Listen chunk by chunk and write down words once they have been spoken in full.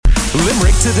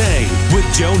Limerick Today with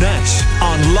Joe Nash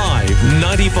on Live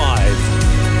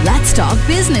 95. Let's talk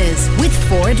business with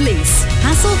Ford Lease.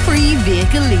 Hassle-free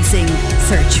vehicle leasing.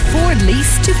 Search Ford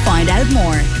Lease to find out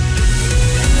more.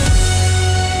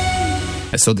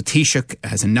 So the Taoiseach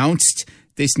has announced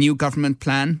this new government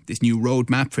plan, this new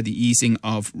roadmap for the easing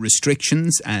of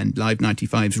restrictions, and Live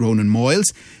 95's Ronan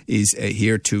Moyles is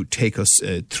here to take us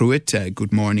through it.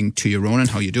 Good morning to you, Ronan.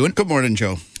 How are you doing? Good morning,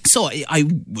 Joe. So I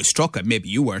was struck, maybe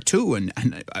you were too, and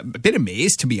a bit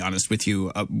amazed, to be honest with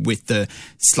you, with the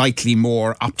slightly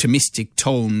more optimistic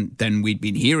tone than we'd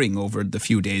been hearing over the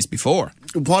few days before.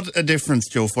 What a difference,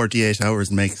 Joe, 48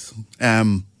 hours makes.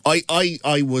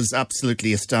 I was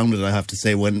absolutely astounded, I have to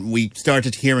say, when we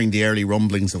started hearing the early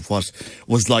rumblings of what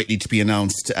was likely to be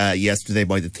announced yesterday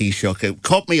by the Taoiseach. It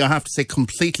caught me, I have to say,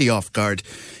 completely off guard.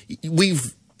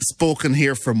 We've spoken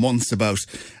here for months about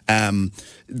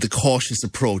the cautious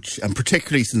approach, and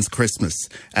particularly since Christmas,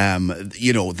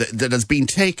 that has been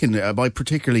taken by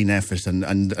particularly NPHET,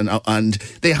 and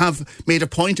they have made a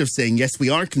point of saying, yes, we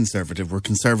are conservative. We're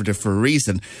conservative for a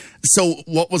reason. So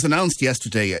what was announced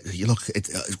yesterday,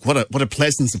 what a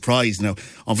pleasant surprise. Now,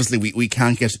 obviously, we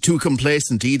can't get too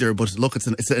complacent either, but look,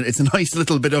 it's a nice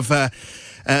little bit of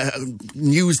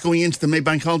news going into the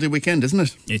Maybank holiday weekend, isn't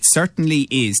it? It certainly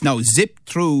is. Now, zip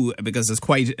through, because there's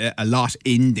quite a lot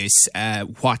in this,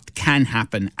 what can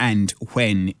happen and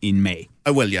when in May. I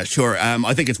will, yeah, sure.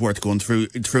 I think it's worth going through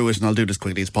it, and I'll do it as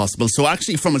quickly as possible. So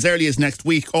actually, from as early as next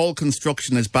week, all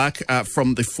construction is back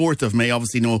from the 4th of May.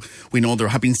 Obviously, we know there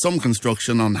have been some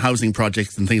construction on housing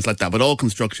projects and things like that, but all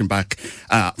construction back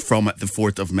from the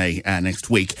 4th of May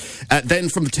next week. Then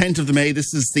from the 10th of May,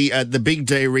 this is the big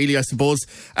day, really, I suppose.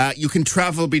 You can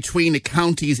travel between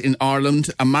counties in Ireland.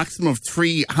 A maximum of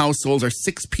 3 households or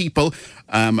 6 people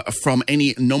from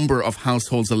any number of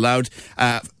households allowed.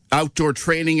 Outdoor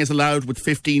training is allowed with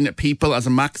 15 people as a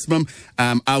maximum.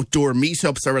 Outdoor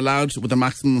meetups are allowed with a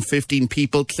maximum of 15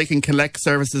 people. Click and collect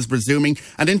services resuming.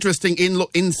 And interesting,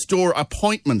 in-store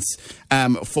appointments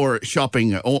for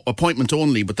shopping, appointment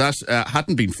only, but that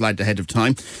hadn't been flagged ahead of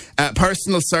time.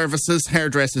 Personal services,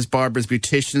 hairdressers, barbers,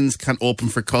 beauticians can open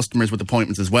for customers with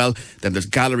appointments as well. Then there's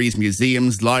galleries,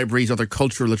 museums, libraries, other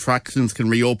cultural attractions can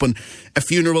reopen.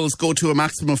 Funerals go to a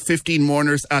maximum of 15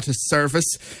 mourners at a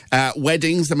service.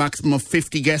 Weddings, a maximum of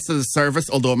 50 guests at a service,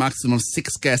 although a maximum of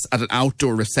 6 guests at an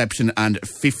outdoor reception and a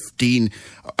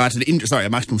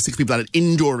maximum of 6 people at an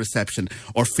indoor reception,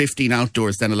 or 15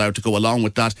 outdoors then allowed to go along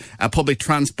with that. Public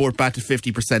transport back to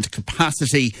 50%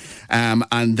 capacity,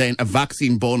 and then a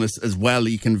vaccine bonus as well.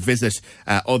 You can visit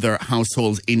other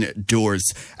households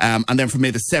indoors. And then from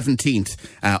May the 17th,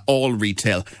 all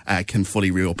retail can fully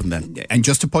reopen then. And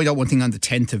just to point out one thing, on the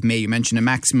 10th of May, you mentioned a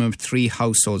maximum of 3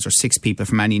 households or 6 people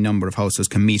from any number of households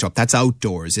can meet up. That's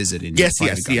outdoors, is it? Yes,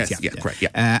 correct.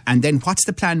 Yeah. And then what's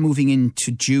the plan moving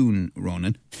into June,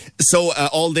 Ronan? So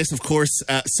all this, of course,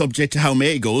 subject to how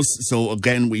May goes. So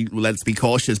again, let's be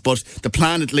cautious. But the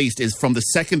plan, at least, is from the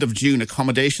 2nd of June,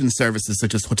 accommodation services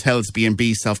such as hotels,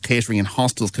 B&B, self-catering and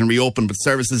hostels can reopen, but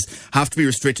services have to be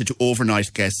restricted to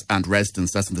overnight guests and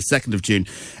residents. That's on the 2nd of June.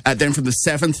 Then from the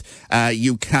 7th,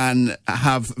 you can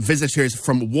have visitors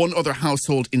from one other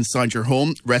household inside your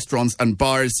home. Restaurants and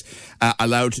bars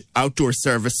allowed outdoor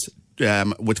service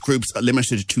with groups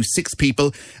limited to 6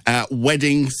 people.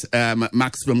 Weddings,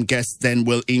 maximum guests then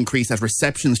will increase at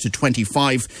receptions to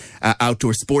 25.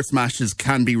 Outdoor sports matches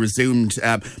can be resumed,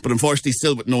 but unfortunately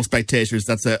still with no spectators.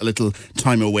 That's a little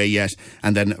time away yet.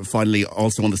 And then finally,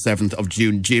 also on the 7th of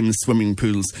June, gyms, swimming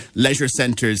pools, leisure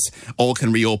centres all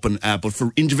can reopen, but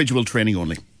for individual training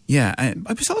only. Yeah,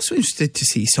 I was also interested to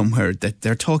see somewhere that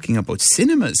they're talking about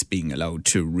cinemas being allowed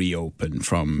to reopen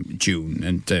from June,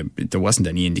 and there wasn't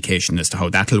any indication as to how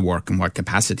that'll work and what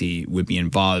capacity would be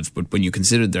involved. But when you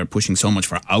consider they're pushing so much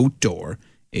for outdoor,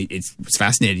 it's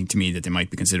fascinating to me that they might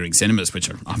be considering cinemas, which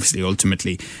are obviously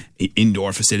ultimately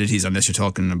indoor facilities, unless you're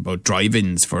talking about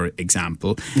drive-ins, for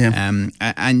example. Yeah.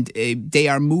 And they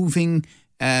are moving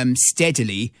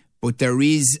steadily. But there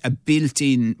is a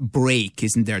built-in break,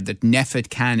 isn't there, that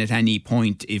NPHET can at any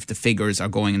point, if the figures are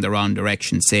going in the wrong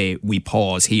direction, say, we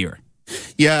pause here.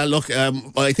 Yeah, look,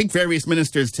 I think various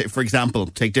ministers, for example,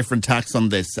 take different tacks on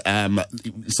this.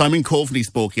 Simon Coveney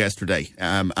spoke yesterday,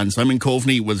 and Simon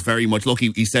Coveney was very much, look,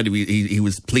 he said he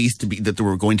was pleased that they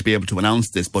were going to be able to announce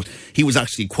this, but he was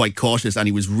actually quite cautious, and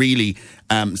he was really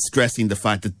stressing the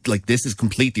fact that this is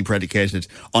completely predicated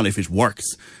on if it works.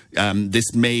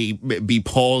 This may be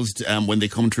paused when they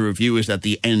come to review it at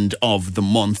the end of the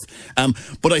month.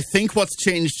 But I think what's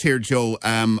changed here, Joe,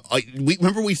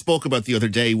 remember we spoke about the other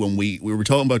day when we we were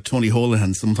talking about Tony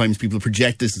Holohan. Sometimes people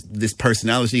project this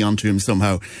personality onto him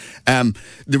somehow.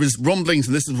 There was rumblings,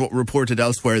 and this is what reported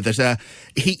elsewhere, that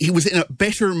he was in a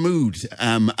better mood,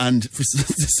 and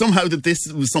somehow that this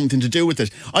was something to do with it.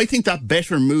 I think that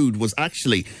better mood was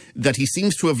actually that he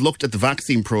seems to have looked at the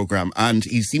vaccine programme, and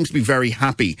he seems to be very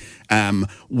happy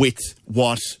with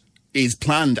what is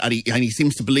planned, and he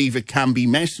seems to believe it can be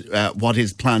met, what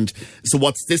is planned. So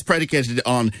what's this predicated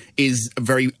on is a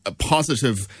very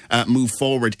positive move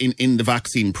forward in the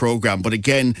vaccine programme. But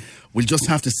again, we'll just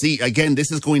have to see. Again,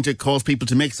 this is going to cause people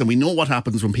to mix, and we know what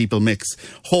happens when people mix.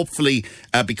 Hopefully,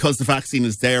 because the vaccine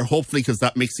is there, hopefully because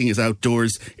that mixing is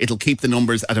outdoors, it'll keep the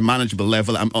numbers at a manageable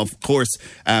level. And of course,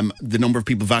 the number of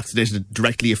people vaccinated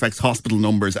directly affects hospital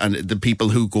numbers, and the people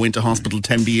who go into hospital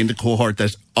tend to be in the cohort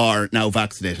that are now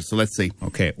vaccinated. So let's see.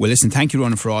 Okay. Well, listen, thank you,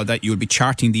 Ronan, for all that. You'll be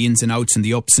charting the ins and outs and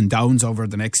the ups and downs over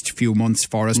the next few months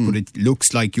for us, but it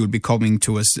looks like you'll be coming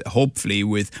to us, hopefully,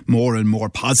 with more and more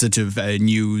positive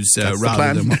news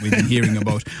rather than what we've been hearing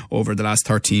about over the last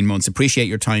 13 months. Appreciate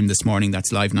your time this morning.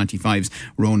 That's Live 95's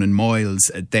Ronan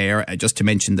Moyles there. Just to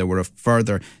mention, there were a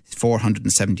further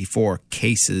 474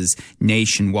 cases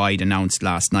nationwide announced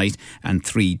last night and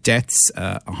 3 deaths,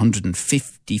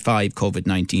 155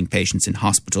 COVID-19 patients in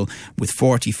hospital, with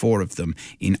 44 of them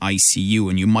in ICU.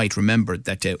 And you might remember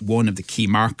that one of the key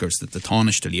markers that the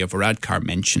Taoiseach Leo Varadkar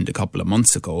mentioned a couple of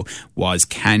months ago was,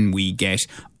 can we get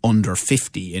under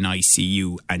 50 in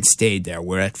ICU, and stayed there.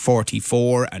 We're at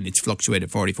 44, and it's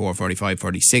fluctuated 44, 45,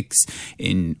 46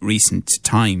 in recent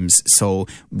times. So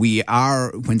we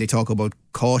are, when they talk about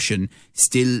caution,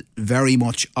 still very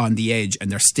much on the edge,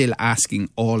 and they're still asking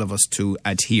all of us to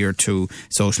adhere to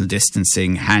social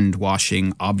distancing, hand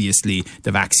washing, obviously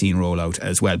the vaccine rollout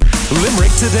as well.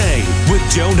 Limerick Today with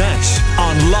Joe Nash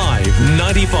on Live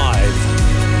 95.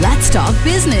 Let's talk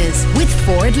business with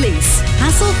Ford Lease.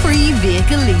 Hassle-free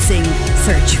vehicle leasing.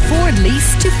 Search Ford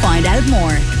Lease to find out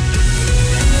more.